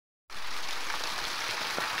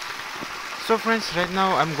So friends, right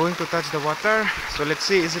now I'm going to touch the water. So let's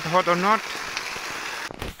see, is it hot or not?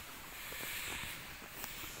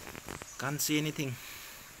 Can't see anything.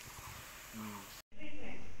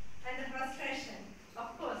 And the frustration,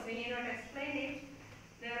 of course, we need not explain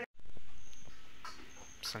it.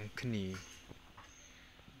 Sangkni.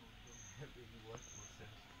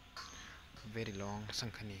 Very long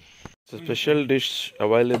Sangkni. It's a special dish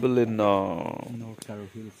available in North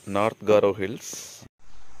Garo Hills.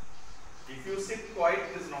 If you sit quiet,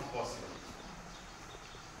 it is not possible.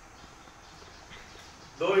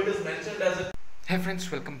 Though it is mentioned as a... Hey friends,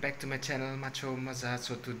 welcome back to my channel Macho Maza.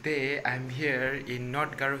 So today I'm here in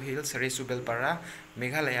North Garo Hills, Resubelpara,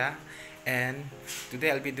 Meghalaya, and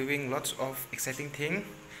today I'll be doing lots of exciting things.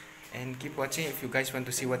 And keep watching if you guys want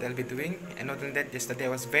to see what I'll be doing. And not only that, yesterday I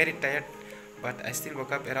was very tired, but I still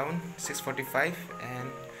woke up around 6:45 and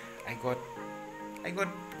I got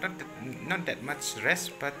not that much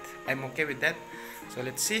rest, but I'm okay with that. So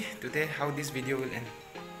let's see today how this video will end.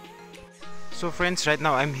 So friends, right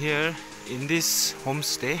now I'm here in this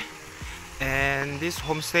homestay, and this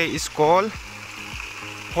homestay is called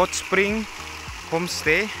Hot Spring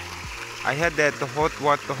Homestay. I heard that the hot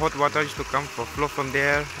water used to flow from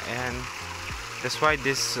there, and that's why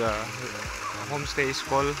this homestay is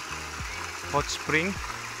called Hot Spring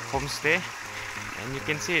Homestay. And you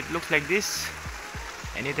can see it looks like this,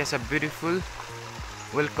 and it has a beautiful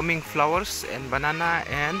welcoming flowers and banana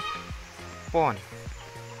and pond.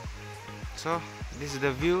 So this is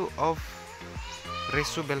the view of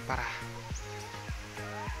Resubelpara.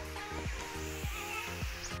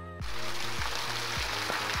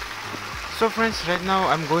 So friends, right now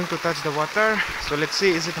I'm going to touch the water. So let's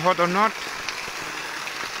see, is it hot or not?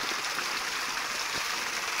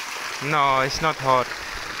 No, it's not hot.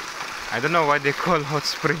 I don't know why they call hot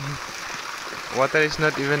spring. Water is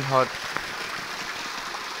not even hot.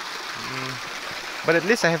 But at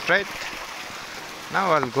least I have tried.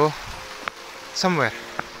 Now I'll go somewhere.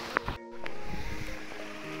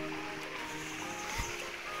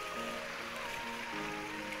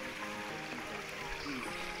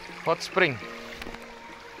 Hot spring.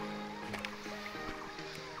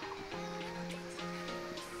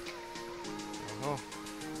 Oh.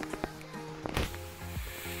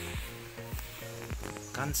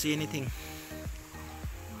 Can't see anything.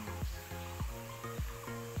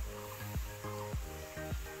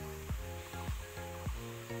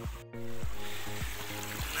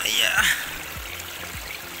 Yeah.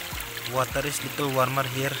 Water is little warmer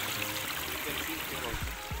here.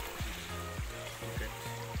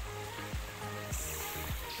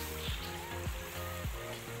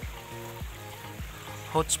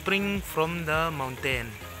 Hot spring from the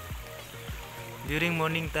mountain. During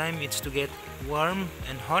morning time it's to get warm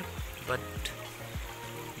and hot, but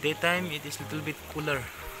daytime it is little bit cooler.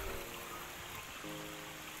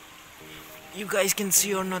 You guys can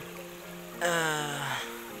see or not,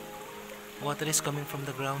 water is coming from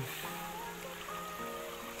the ground.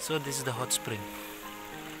 So this is the hot spring.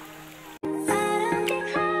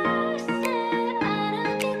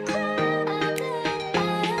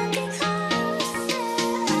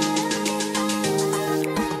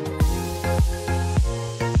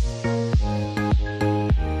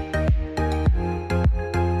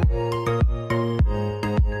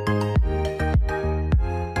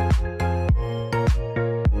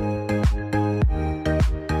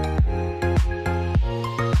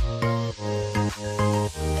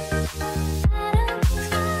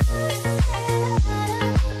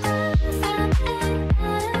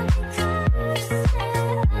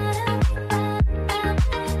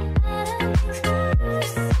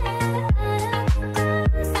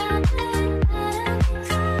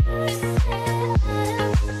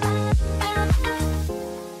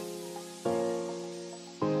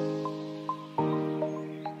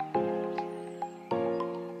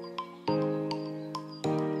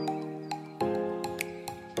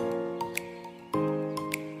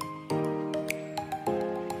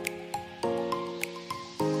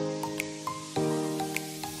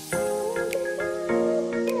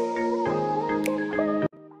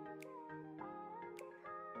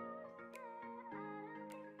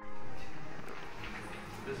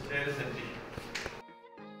 This chair is empty.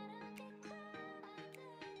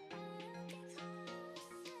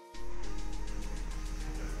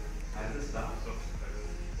 As a staff, so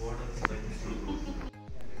what are the studies?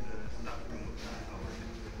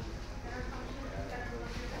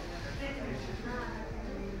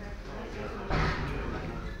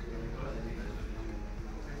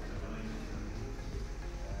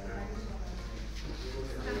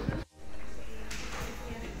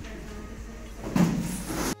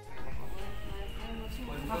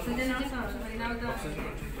 then also, now the concentrate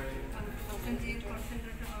also. And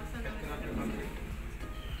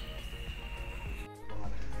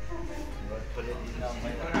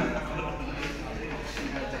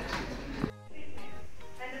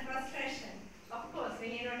the frustration, of course,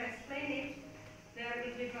 when you don't explain it, there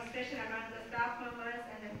will be frustration among the staff members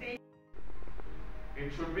and the patients.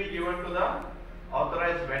 It should be given to the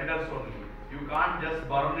authorized vendors only. You can't just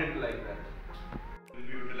burn it like that. It will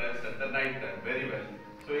be utilized at the night time very well.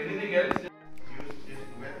 So anything else? Use just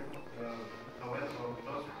wet towel or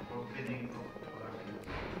cloth for cleaning.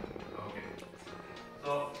 Okay.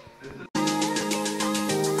 So this is.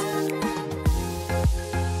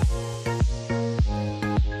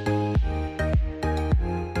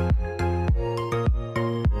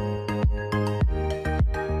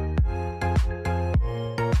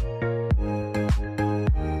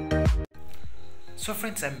 So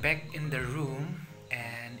friends, I'm back in the room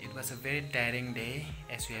and it was a very tiring day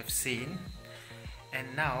as you have seen,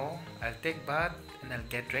 and now I'll take bath and I'll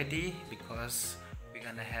get ready because we're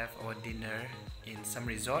gonna have our dinner in some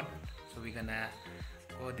resort. So we're gonna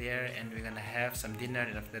go there and we're gonna have some dinner,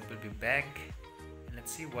 and after that we'll be back and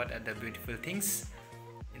let's see what are the beautiful things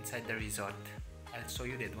inside the resort. I'll show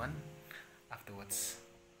you that one afterwards.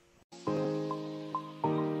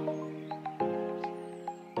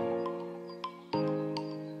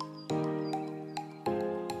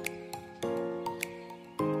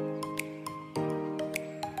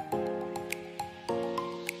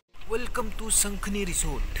 Welcome to Sangkni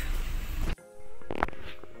Resort.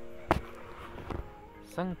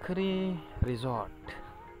 Sangkni Resort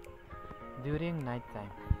during night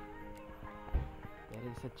time. There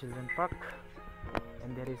is a children park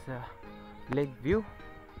and there is a lake view,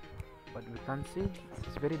 but we can't see,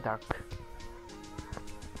 it's very dark.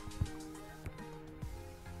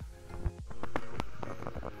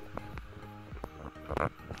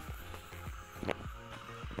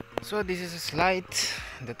 So this is a slide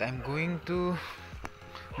that I'm going to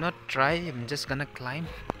not try, I'm just gonna climb.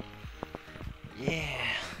 Yeah,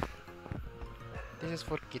 this is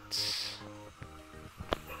for kids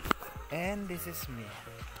and this is me.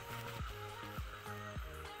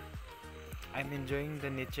 I'm enjoying the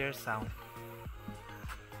nature sound,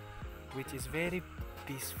 which is very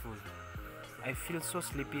peaceful. I feel so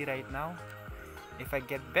sleepy right now. If I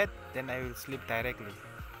get bed, then I will sleep directly.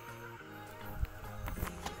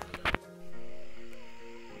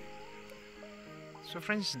 So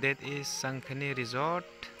friends, that is Sangkni Resort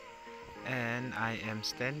and I am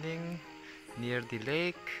standing near the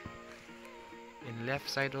lake. In left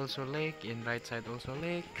side also lake, in right side also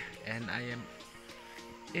lake, and I am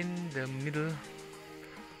in the middle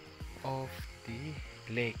of the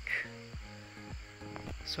lake.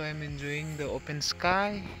 So I'm enjoying the open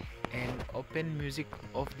sky and open music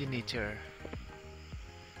of the nature.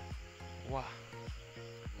 Wow,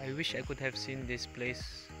 I wish I could have seen this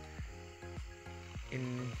place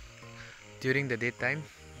during the daytime,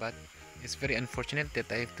 but it's very unfortunate that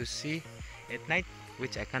I have to see at night,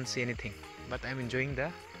 which I can't see anything, but I'm enjoying the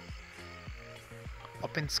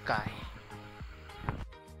open sky.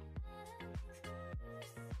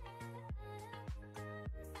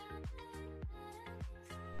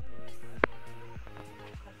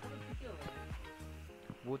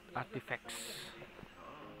 Wood artifacts.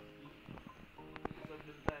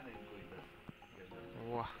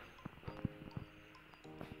 Wow.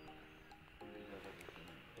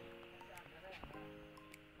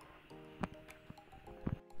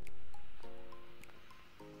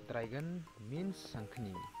 Dragon means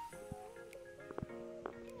Sangkni.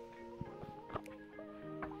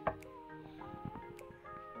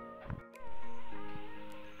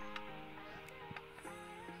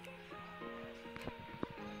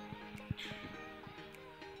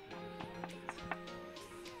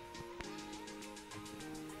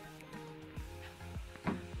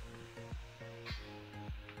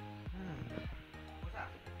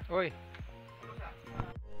 Oi.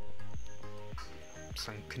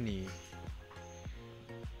 Sangkni.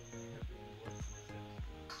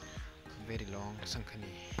 Very long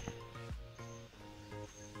Sangkni.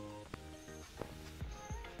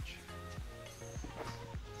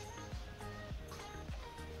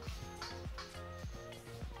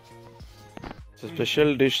 It's a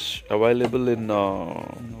special dish available in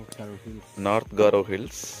North Garo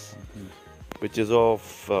Hills, which is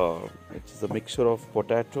it's a mixture of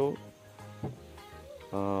potato,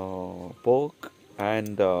 pork,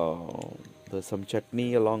 and there's some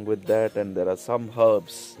chutney along with that, and there are some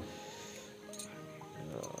herbs.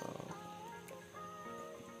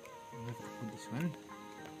 Put this one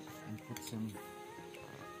and put some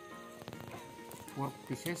pork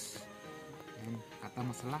pieces And kata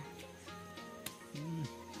masala.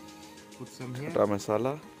 Put some here. Kata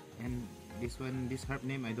masala. And this one, this herb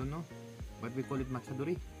name I don't know, but we call it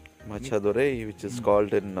machadori. Machadore, which is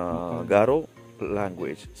called in Garo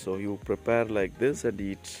language. So you prepare like this and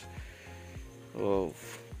eat. Oh,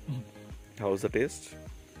 how's the taste?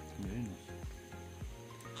 Very nice.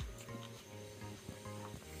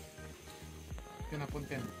 Kena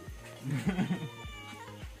punten.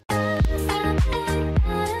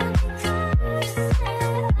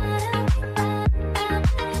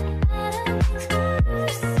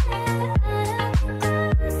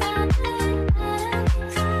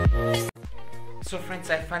 So friends,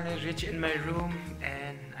 I finally reached in my room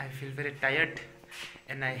and I feel very tired,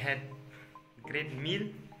 and I had great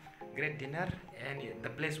meal, great dinner, and the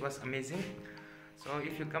place was amazing. So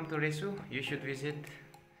if you come to Resu, you should visit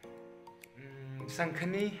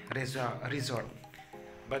Sangkni resort.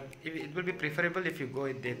 But it will be preferable if you go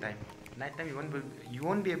at daytime. Nighttime you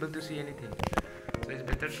won't be able to see anything. So it's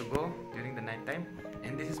better to go during the nighttime.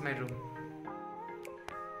 And this is my room.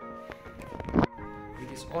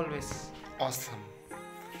 It is always awesome.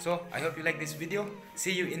 So I hope you like this video.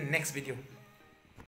 See you in next video.